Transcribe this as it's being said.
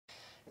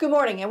Good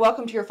morning and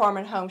welcome to your Farm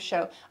and Home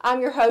Show.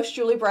 I'm your host,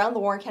 Julie Brown, the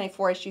Warren County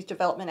 4-H Youth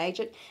Development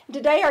Agent. And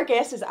today our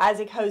guest is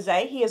Isaac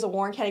Hosay. He is a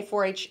Warren County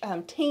 4-H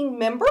team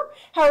member.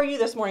 How are you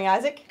this morning,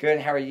 Isaac?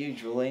 Good. How are you,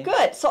 Julie?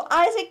 Good. So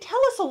Isaac,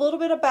 tell us a little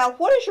bit about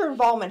what is your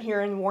involvement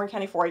here in the Warren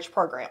County 4-H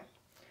program?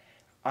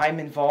 I'm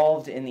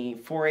involved in the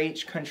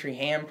 4-H Country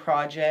Ham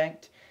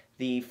Project,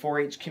 the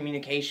 4-H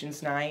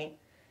Communications Night.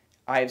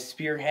 I've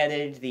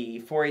spearheaded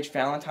the 4-H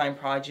Valentine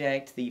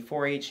Project, the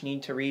 4-H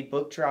Need to Read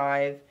book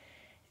drive,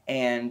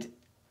 and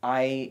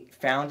I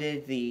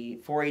founded the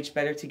 4-H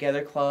Better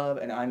Together Club,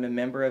 and I'm a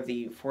member of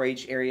the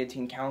 4-H Area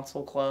Teen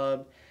Council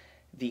Club,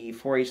 the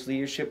 4-H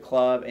Leadership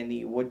Club, and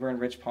the Woodburn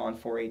Rich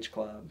Pond 4-H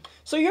Club.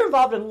 So you're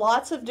involved in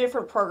lots of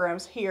different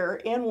programs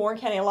here in Warren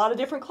County, a lot of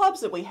different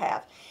clubs that we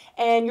have.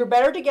 And your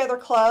Better Together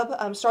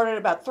Club started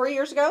about 3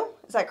 years ago,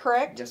 is that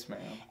correct? Yes, ma'am.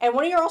 And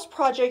one of your all's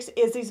projects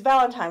is these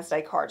Valentine's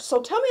Day cards.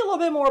 So tell me a little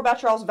bit more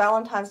about your all's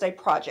Valentine's Day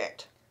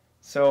project.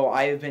 So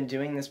I have been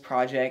doing this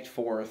project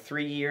for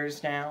 3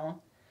 years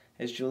now,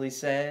 as Julie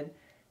said,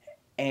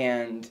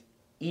 and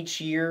each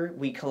year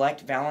we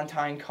collect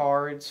Valentine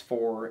cards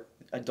for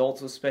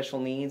adults with special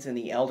needs and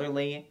the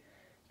elderly,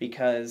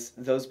 because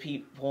those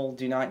people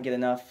do not get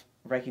enough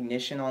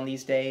recognition on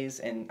these days,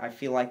 and I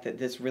feel like that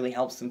this really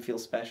helps them feel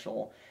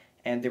special,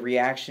 and the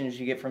reactions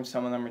you get from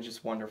some of them are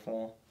just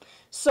wonderful.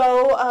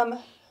 So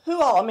who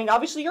all? I mean,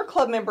 obviously your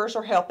club members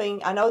are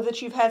helping. I know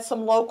that you've had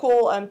some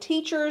local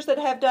teachers that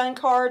have done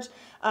cards.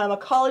 A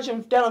college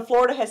down in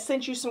Florida has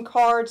sent you some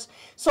cards.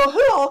 So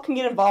who all can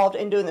get involved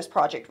in doing this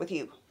project with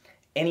you?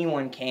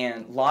 Anyone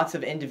can. Lots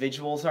of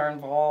individuals are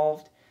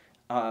involved.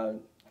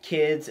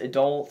 Kids,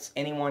 adults,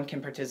 anyone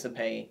can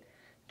participate.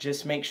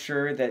 Just make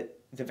sure that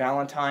the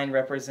Valentine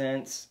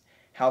represents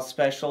how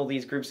special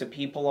these groups of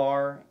people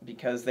are,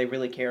 because they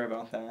really care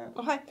about that.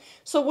 Okay,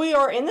 so we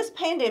are in this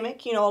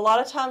pandemic. You know, a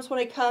lot of times when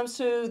it comes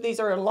to, these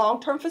are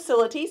long-term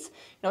facilities,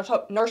 you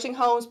know, nursing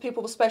homes,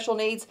 people with special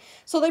needs,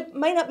 so they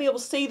may not be able to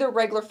see their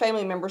regular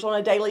family members on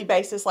a daily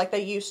basis like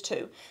they used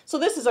to. So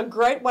this is a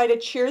great way to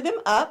cheer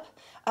them up.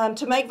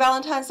 To make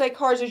Valentine's Day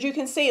cards. As you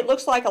can see, it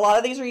looks like a lot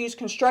of these are used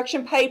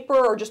construction paper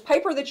or just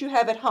paper that you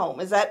have at home.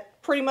 Is that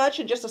pretty much,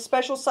 and just a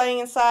special saying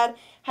inside,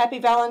 Happy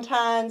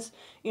Valentine's,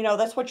 you know,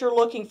 that's what you're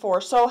looking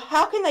for. So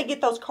how can they get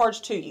those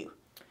cards to you?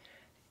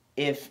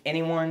 If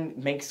anyone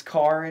makes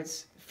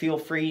cards, feel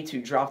free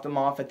to drop them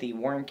off at the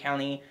Warren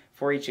County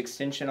 4-H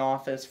Extension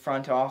Office,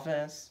 front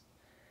office.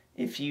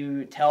 If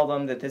you tell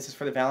them that this is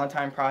for the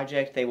Valentine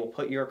Project, they will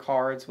put your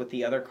cards with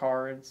the other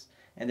cards,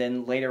 and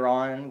then later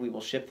on we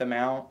will ship them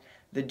out.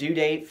 The due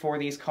date for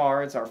these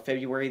cards are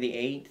February the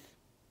 8th.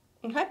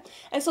 Okay,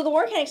 and so the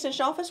Warren County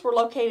Extension Office, we're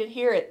located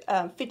here at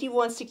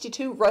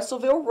 5162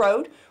 Russellville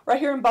Road, right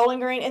here in Bowling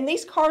Green, and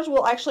these cards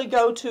will actually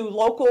go to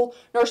local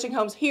nursing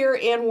homes here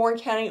in Warren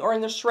County or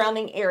in the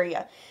surrounding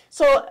area.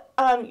 So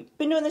you've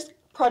been doing this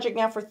project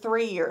now for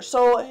 3 years,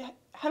 so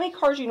how many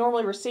cards do you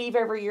normally receive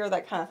every year,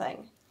 that kind of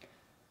thing?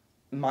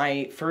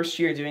 My first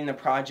year doing the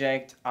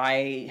project,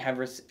 I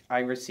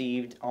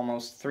received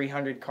almost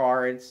 300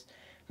 cards.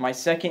 My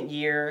second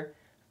year,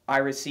 I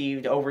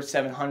received over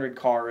 700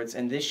 cards,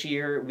 and this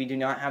year we do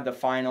not have the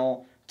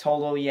final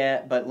total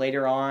yet, but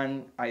later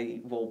on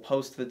I will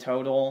post the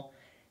total.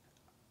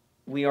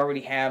 We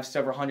already have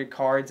several hundred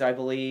cards, I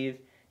believe,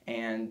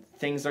 and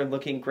things are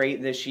looking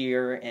great this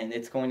year, and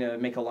it's going to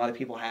make a lot of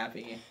people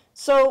happy.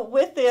 So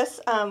with this,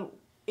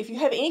 if you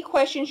have any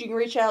questions, you can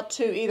reach out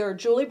to either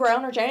Julie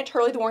Brown or Janet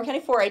Turley, the Warren County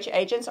 4-H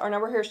agents. Our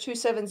number here is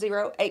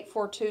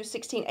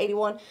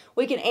 270-842-1681.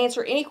 We can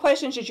answer any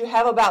questions that you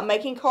have about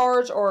making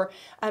cards or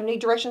need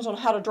directions on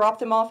how to drop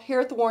them off here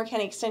at the Warren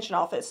County Extension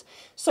Office.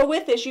 So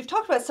with this, you've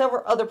talked about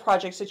several other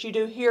projects that you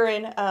do here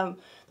in the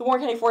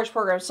Warren County 4-H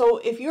program. So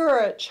if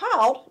you're a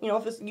child, you know,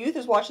 if a youth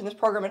is watching this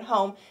program at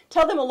home,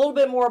 tell them a little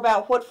bit more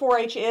about what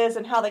 4-H is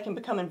and how they can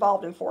become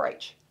involved in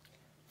 4-H.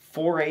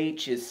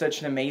 4-H is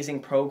such an amazing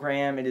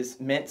program. It has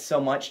meant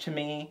so much to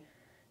me.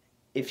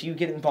 If you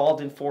get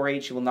involved in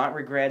 4-H, you will not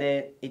regret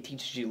it. It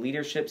teaches you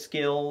leadership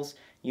skills,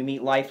 you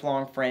meet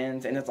lifelong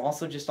friends, and it's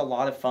also just a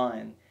lot of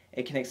fun.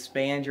 It can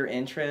expand your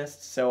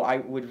interests, so I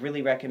would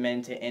really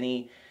recommend to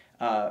any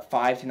 5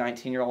 to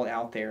 19-year-old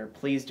out there,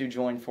 please do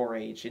join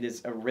 4-H. It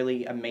is a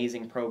really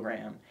amazing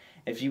program.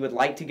 If you would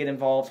like to get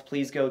involved,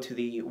 please go to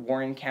the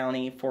Warren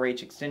County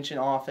 4-H Extension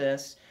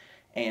Office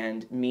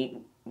and meet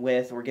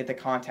with or get the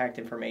contact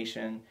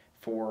information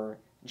for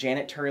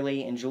Janet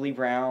Turley and Julie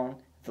Brown,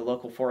 the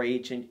local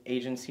 4-H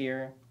agents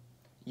here.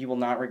 You will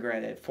not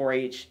regret it.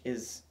 4-H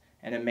is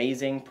an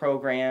amazing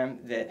program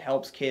that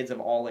helps kids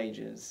of all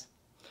ages.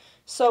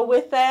 So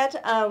with that,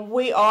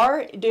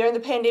 during the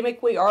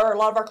pandemic, a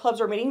lot of our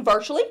clubs are meeting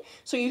virtually.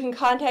 So you can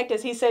contact,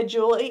 as he said,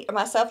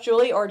 myself,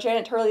 Julie, or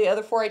Janet Turley, the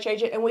other 4-H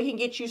agent, and we can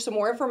get you some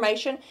more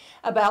information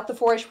about the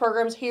 4-H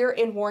programs here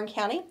in Warren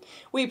County.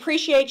 We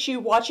appreciate you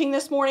watching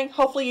this morning.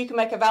 Hopefully you can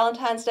make a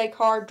Valentine's Day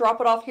card, drop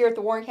it off here at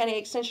the Warren County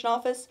Extension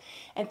Office.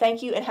 And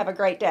thank you and have a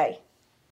great day.